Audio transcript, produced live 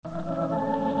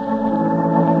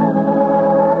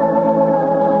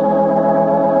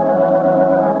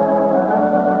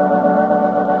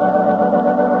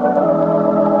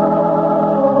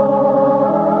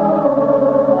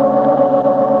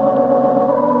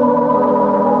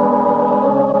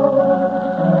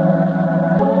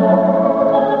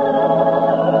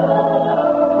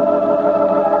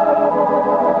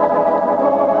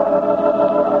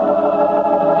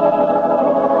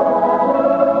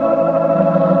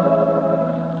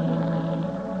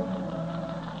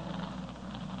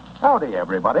Howdy,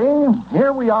 everybody.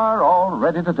 Here we are, all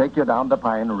ready to take you down to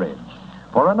Pine Ridge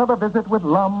for another visit with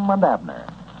Lum and Abner,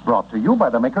 brought to you by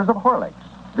the makers of Horlicks,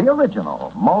 the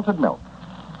original malted milk.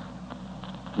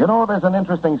 You know, there's an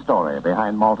interesting story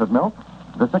behind malted milk.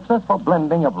 The successful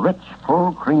blending of rich,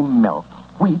 full cream milk,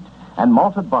 wheat, and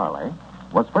malted barley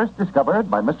was first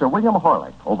discovered by Mr. William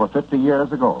Horlick over 50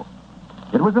 years ago.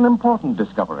 It was an important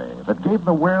discovery that gave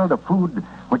the world a food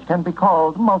which can be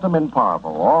called multum in parvo,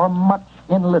 or much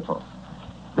in little.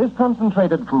 This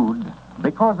concentrated food,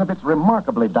 because of its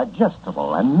remarkably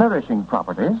digestible and nourishing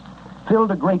properties, filled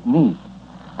a great need,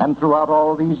 and throughout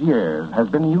all these years has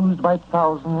been used by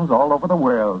thousands all over the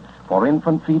world for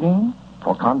infant feeding,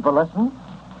 for convalescence,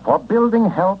 for building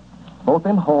health, both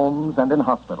in homes and in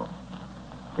hospitals.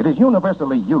 It is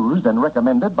universally used and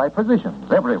recommended by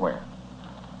physicians everywhere.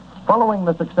 Following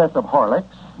the success of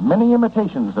Horlicks, many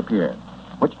imitations appeared,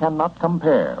 which cannot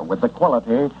compare with the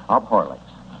quality of Horlicks.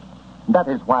 That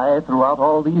is why, throughout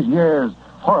all these years,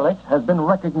 Horlicks has been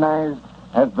recognized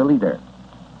as the leader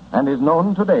and is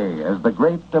known today as the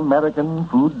great American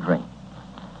food drink.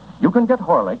 You can get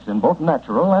Horlicks in both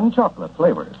natural and chocolate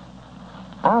flavors.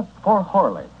 Ask for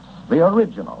Horlicks, the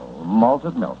original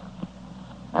malted milk.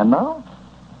 And now,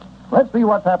 let's see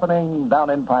what's happening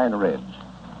down in Pine Ridge.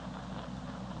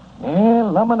 Yeah,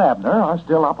 Lum and Abner are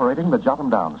still operating the Jot 'em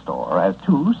Down store as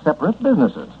two separate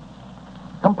businesses.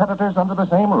 Competitors under the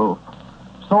same roof.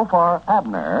 So far,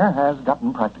 Abner has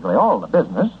gotten practically all the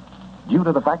business due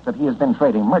to the fact that he has been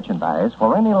trading merchandise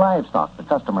for any livestock the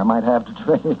customer might have to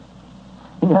trade.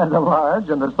 He has a large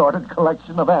and assorted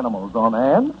collection of animals on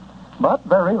hand, but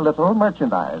very little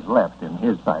merchandise left in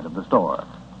his side of the store.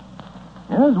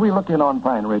 As we look in on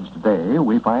Pine Ridge today,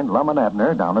 we find Lum and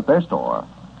Abner down at their store.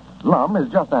 Lum is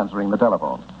just answering the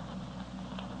telephone.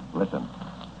 Listen.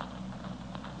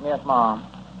 Yes, Mom.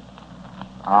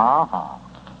 Uh-huh.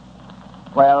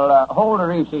 Well, hold the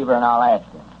receiver and I'll ask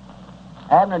him.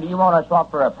 Abner, do you want to swap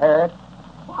for a parrot?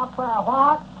 Swap for a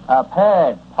what? A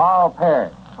parrot. Paul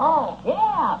Parrot. Oh,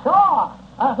 yeah, sure.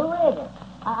 Who is it?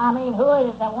 I mean, who is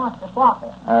it that wants to swap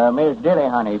it? Miss Dilly,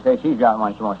 honey, says she's got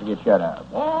one she wants to get shut of.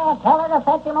 Yeah, tell her to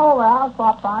fetch him over. I'll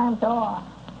swap for him, sure.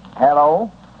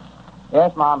 Hello?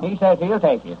 Yes, Mom, he says he'll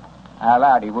take it. I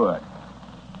allowed he would.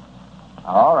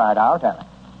 All right, I'll tell him.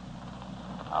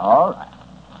 All right.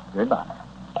 Goodbye.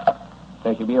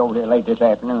 Says she'll be over here late this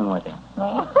afternoon with him.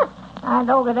 Yeah, I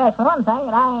know that that's one thing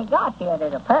that I ain't got yet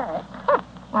as a parrot.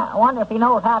 I wonder if he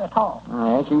knows how to talk.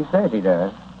 Yeah, she says he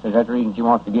does. Says that's the reason she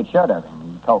wants to get shut of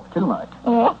him. He talks too much.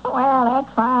 Yeah, well,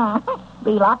 that's fine.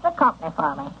 Be lots of company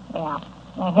for me. Yeah.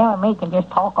 And him and me can just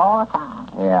talk all the time.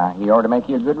 Yeah, he ought to make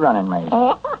you a good running mate.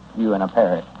 Yeah. You and a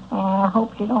parrot. I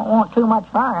hope you don't want too much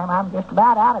for him. I'm just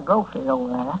about out of groceries over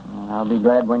there. I'll be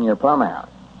glad when you're plumb out.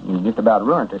 You just about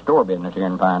ruined the store business here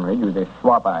in Pine Ridge with this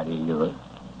swap idea of yours.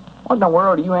 What in the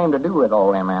world do you aim to do with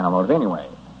all them animals anyway?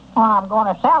 Well, I'm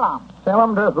going to sell them. Sell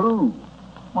them to who?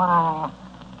 Why,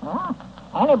 well,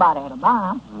 anybody will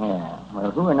buy them. Yeah,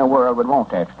 well, who in the world would want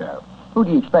that stuff? Who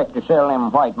do you expect to sell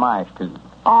them white mice to?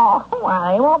 Oh,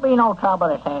 well, it won't be no trouble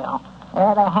to sell.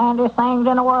 They're the handiest things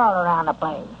in the world around the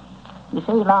place. You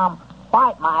see,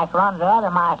 white mice runs the other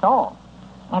mice off.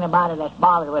 Anybody that's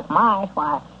bothered with mice,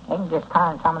 why, they can just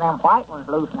turn some of them white ones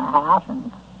loose in the house, and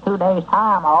 2 days'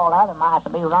 time, all the other mice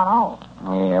will be run off.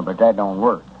 Yeah, but that don't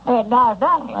work. It does,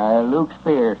 doesn't it? Luke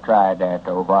Spears tried that,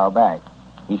 though, a while back.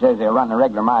 He says they'll run the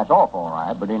regular mice off all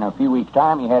right, but in a few weeks'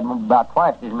 time, he had about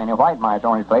twice as many white mice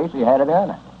on his place as he had of the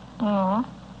other. Yeah.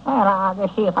 Well, I'll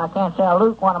just see if I can't sell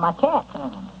Luke one of my cats.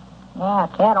 Yeah, a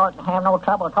cat ought to have no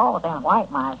trouble at all with them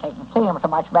white mice. They can see them so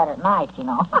much better at night, you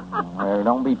know. Well,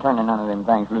 don't be turning none of them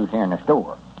things loose here in the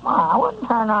store. Well, I wouldn't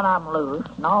turn none of them loose.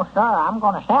 No, sir, I'm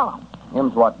going to sell them.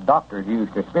 Them's what doctors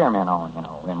use to experiment on, you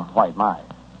know, them white mice.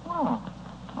 Well,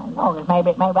 I know that maybe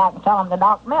I can sell them to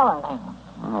Doc Miller then.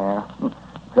 Yeah.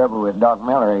 Trouble with Doc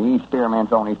Miller, he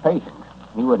experiments on his patients.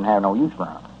 He wouldn't have no use for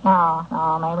them.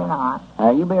 No, maybe not.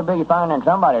 You be finding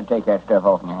somebody to take that stuff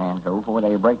off in your hands, though, before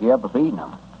they break you up for feeding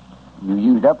them. You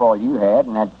used up all you had,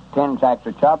 and that 10 sacks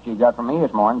of chops you got from me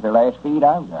this morning's the last feed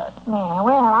I've got. Yeah,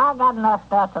 well, I got enough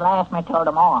stuff to last me till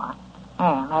tomorrow.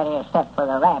 And that is except for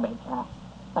the rabbits.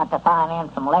 Got to find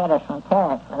in some lettuce and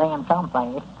carrots for them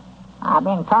someplace. I've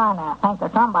been trying to think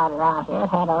of somebody around here that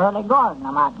had an early garden I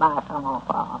might buy some off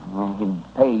of.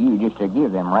 He'd pay you just to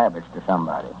give them rabbits to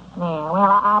somebody. Yeah,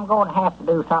 well, I'm going to have to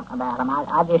do something about them.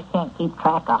 I just can't keep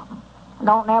track of them. I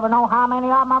don't never know how many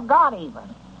of them I've got even.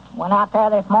 Went out there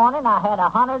this morning, I had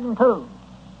 102.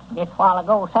 Just a while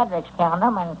ago, Cedric's counted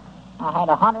them, and I had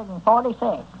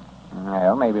 146.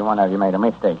 Well, maybe one of you made a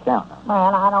mistake counting them.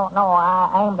 Well, I don't know.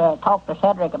 I aimed to talk to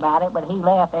Cedric about it, but he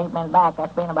left. Ain't been back.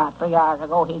 That's been about 3 hours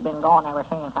ago. He's been gone ever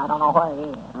since. I don't know where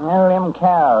he is. Well, them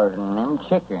cows and them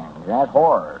chickens, that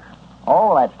horse,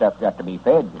 all that stuff's got to be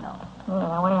fed, you know.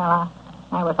 Yeah, well,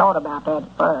 I never thought about that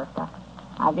at first.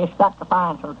 I just got to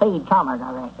find some feed somewhere,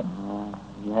 I reckon.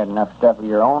 You had enough stuff of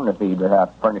your own to feed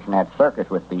without furnishing that circus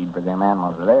with feed for them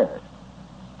animals of theirs.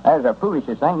 That was the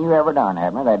foolishest thing you ever done,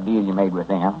 Abner, that deal you made with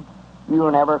them.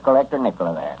 You'll never collect a nickel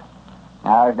of that.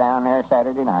 I was down there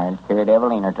Saturday night, carried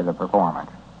Evelina to the performance.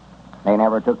 They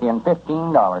never took in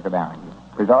 $15 of bounty,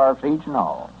 preserved seats and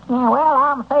all. Yeah, well,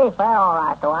 I'm safe there, all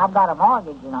right, though. I've got a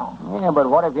mortgage, you know. Yeah, but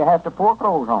what if you have to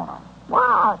foreclose on them?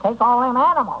 Wow, take all them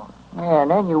animals. Yeah,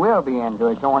 and then you will be into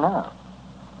it showing up.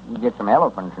 You get some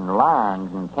elephants and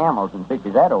lions and camels and such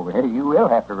as that over here, you will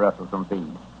have to rustle some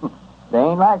feed. They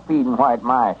ain't like feeding white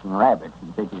mice and rabbits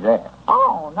and such as that.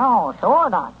 Oh, no, sure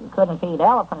not. You couldn't feed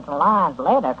elephants and lions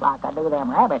lettuce like I do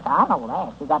them rabbits. I know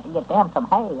that. You got to get them some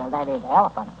hay, or that is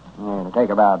elephants. Yeah, it'll take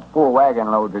about 4 wagon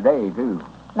loads a day, too.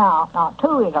 No,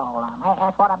 2 is all on.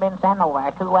 That's what I've been sending over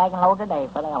there, 2 wagon loads a day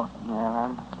for the elephants. Well,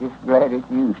 I'm just glad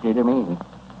it's used to me.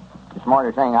 The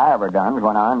smartest thing I ever done was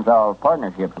when I unsolved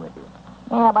partnerships with you.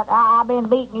 Yeah, but I've been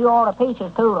beating you all to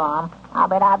pieces, too, Lon. I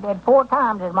bet I did 4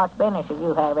 times as much business as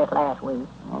you have this last week.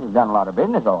 Well, you've done a lot of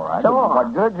business, all right. Sure.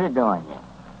 What good's it doing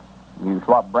you? You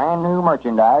swapped brand new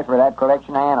merchandise for that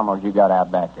collection of animals you got out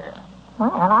back there.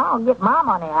 Well, and I'll get my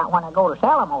money out when I go to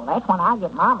sell them all. That's when I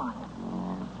get my money.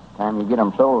 Time you get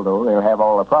them sold, though, they'll have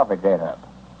all the profits ate up.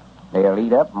 They'll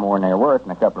eat up more than they're worth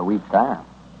in a couple of weeks' time.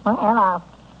 Well, I've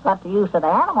got the use of the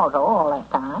animals all that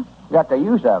time. You got the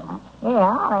use of them.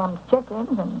 Yeah, them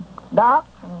chickens and ducks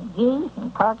and geese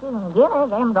and turkeys and guineas,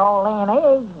 them's all laying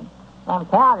eggs. And them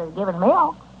cows is giving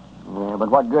milk. Yeah, but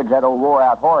what good's that old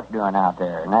wore-out horse doing out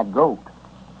there and that goat?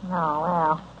 No,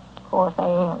 well, of course they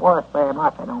ain't worth very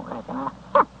much, I don't reckon.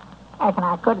 I reckon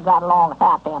I could have got along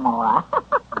without them all right.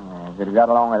 Yeah, could have got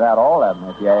along without all of them,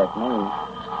 if you ask me.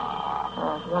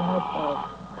 Goodness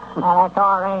sake. Now, that's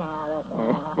all right, I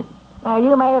reckon. Now,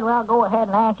 you may as well go ahead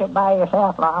and answer it by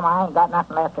yourself, Lum. I ain't got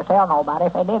nothing left to sell nobody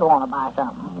if they did want to buy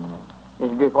something.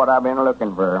 This is just what I've been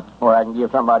looking for, where I can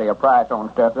give somebody a price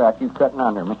on stuff without you cutting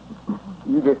under me.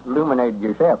 You just illuminated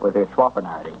yourself with this swapping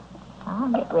idea.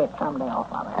 I'll get rich someday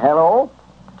off of it. Hello?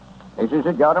 This is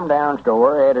the Got 'em Down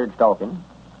store. Eddard's talking.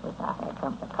 Wish I had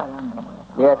something to cut under with.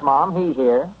 Yes, Mom, he's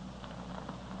here.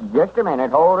 Just a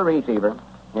minute. Hold the receiver.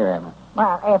 Here, Abner.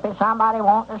 Well, if it's somebody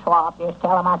wanting to swap, just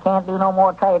tell them I can't do no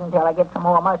more trade until I get some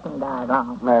more merchandise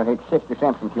on. Well, it's Sister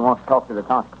Simpson. She wants to talk to the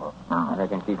constable. Oh. I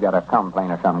reckon she's got a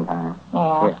complaint of some kind.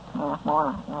 Yeah, Here. yeah, more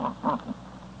like, yeah. Thank you.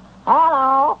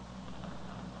 Hello?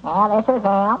 Yeah, this is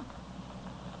him.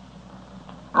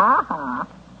 Uh-huh.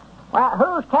 Well,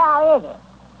 whose cow is it?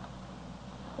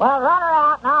 Well, run her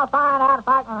out, and I'll find out if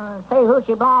I can see who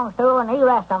she belongs to and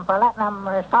arrest them for letting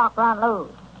them stock run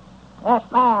loose. Yes,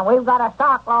 ma'am, we've got a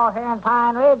stock law here in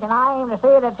Pine Ridge, and I aim to see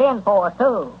that it's enforced,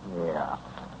 too. Yeah.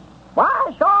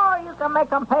 Why, sure, you can make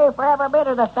them pay for every bit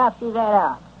of the stuff she's ate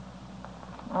up.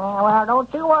 Well,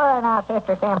 don't you worry now,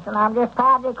 Sister Simpson. I'm just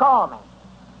glad you called me.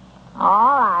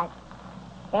 All right.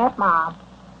 Yes, Mom.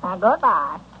 Now,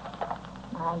 goodbye.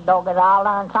 Doggone, I'll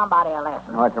learn somebody a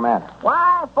lesson. What's the matter?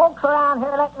 Why, folks around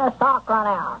here letting the stock run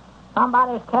out.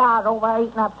 Somebody's cow's over there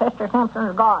eating up Sister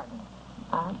Simpson's garden.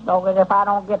 Doggone, if I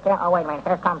don't get them... Oh, wait a minute.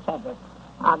 Here comes Cedric.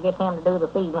 I'll get him to do the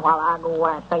feeding while I go over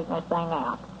and straighten this thing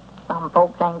out. Some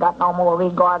folks ain't got no more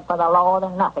regard for the law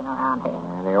than nothing around here.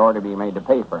 Yeah, they ought to be made to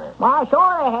pay for it. Why,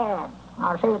 sure they have.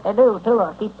 I'll see what they do, too.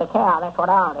 I'll keep the cow. That's what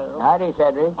I'll do. Howdy,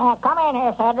 Cedric. Come in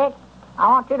here, Cedric. I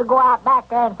want you to go out back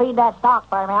there and feed that stock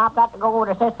for me. I've got to go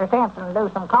over to Sister Simpson and do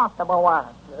some constable work.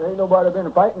 There ain't nobody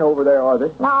been fighting over there, are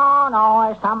they? No,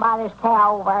 there's somebody's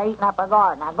cow over there eating up her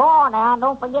garden. Now, go on now, and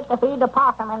don't forget to feed the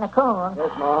possum and the coon.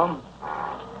 Yes, Mom.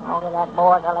 Look at that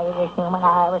boy, the laziest human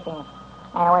I ever seen.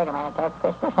 Now, wait a minute. That's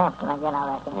Sister Simpson again,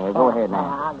 I reckon. Yeah, go ahead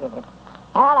now. I'll get it.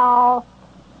 Hello.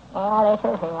 Yeah,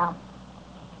 this is him.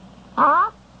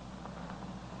 Huh?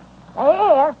 There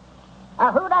he is.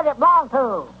 Who does it belong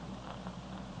to?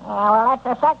 Yeah, well, that's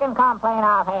the second complaint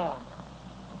I've had.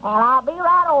 And I'll be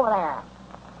right over there.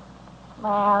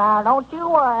 Well, now, don't you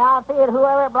worry. I'll see that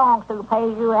whoever it belongs to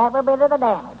pays you every bit of the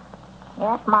damage.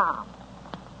 Yes, Mom.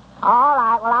 All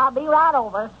right, well, I'll be right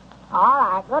over. All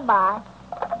right, goodbye.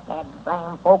 That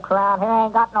blame folks around here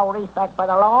ain't got no respect for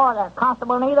the law or the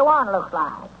constable, neither one looks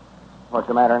like. What's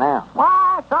the matter now? Why,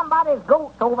 Why, somebody's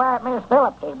goats over at Miss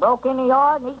Phillips's broke in the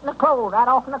yard and eaten the clothes right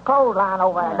off in the clothesline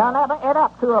over there. Done it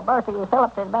up to a Bertha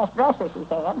Phillips's best dresser, she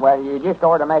said. Well, you just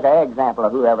ought to make an example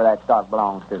of whoever that stock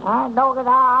belongs to. I know that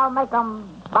I'll make 'em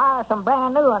buy some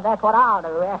brand new ones. That's what I'll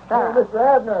do, yes, sir. Hey,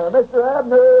 Mr. Abner, Mr.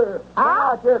 Abner. Come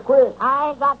out here quick.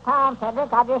 I ain't got time,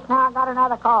 Cedric. I just now got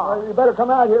another call. Well, you better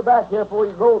come out here back here before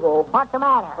you go, though. What's the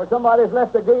matter? Or somebody's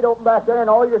left the gate open back there and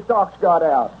all your stock's got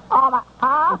out. Oh,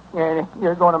 huh? Yeah,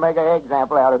 you're going to make an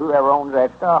example out of whoever owns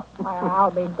that stock. Well,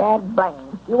 I'll be dead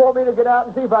blamed. You want me to get out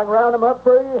and see if I can round them up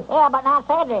for you? Yeah, but now,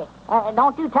 Cedric,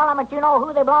 don't you tell them that you know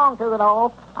who they belong to,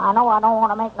 though. I know I don't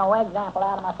want to make no example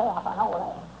out of myself. I know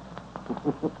that.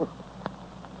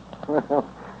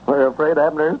 We're afraid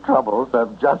Abner's troubles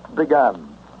have just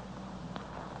begun.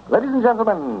 Ladies and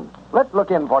gentlemen, let's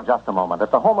look in for just a moment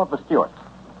at the home of the Stewarts.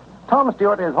 Tom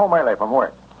Stewart is home early from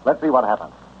work. Let's see what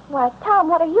happens. Why, Tom,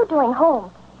 what are you doing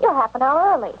home? You're half an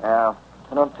hour early. Yeah,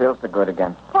 I don't feel so good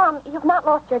again. Tom, you've not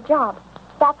lost your job.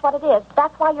 That's what it is.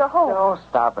 That's why you're home. Oh,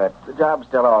 stop it. The job's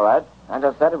still all right. I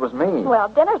just said it was me. Well,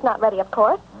 dinner's not ready, of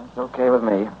course. It's okay with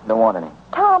me. Don't want any.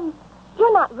 Tom,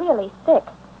 you're not really sick.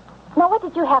 Now, what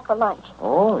did you have for lunch?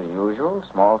 Oh, the usual.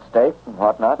 Small steak and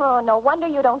whatnot. Oh, no wonder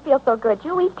you don't feel so good.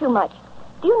 You eat too much.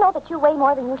 Do you know that you weigh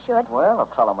more than you should? Well, a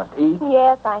fellow must eat.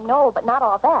 Yes, I know, but not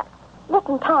all that.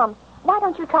 Listen, Tom, why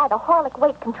don't you try the Horlick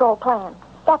weight control plan?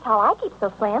 That's how I keep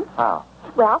so slim. How?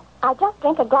 Well, I just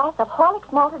drink a glass of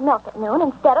Horlick's malted milk at noon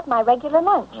instead of my regular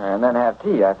lunch. And then have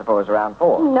tea, I suppose, around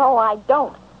 4. No, I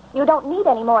don't. You don't need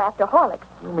any more after Horlicks.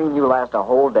 You mean you last a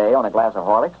whole day on a glass of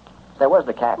Horlicks? Say, where's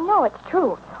the cat? No, it's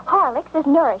true. Horlicks is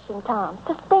nourishing, Tom.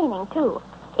 Sustaining, too.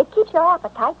 It keeps your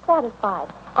appetite satisfied.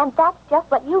 And that's just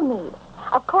what you need.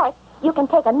 Of course, you can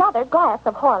take another glass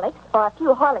of Horlicks or a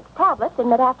few Horlicks tablets in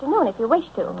mid-afternoon if you wish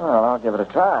to. Well, I'll give it a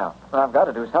try. I've got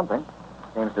to do something.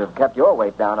 Seems to have kept your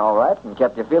weight down all right and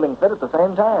kept you feeling fit at the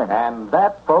same time. And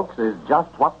that, folks, is just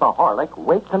what the Horlick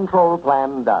Weight Control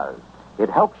Plan does. It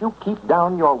helps you keep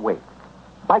down your weight.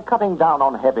 By cutting down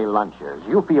on heavy lunches,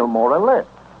 you feel more alert.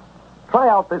 Try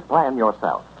out this plan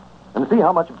yourself and see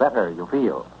how much better you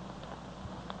feel.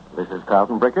 This is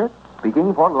Carlton Brickert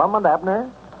speaking for Lum and Abner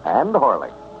and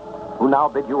Horlick, who now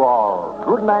bid you all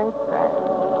good night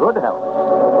and good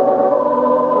health.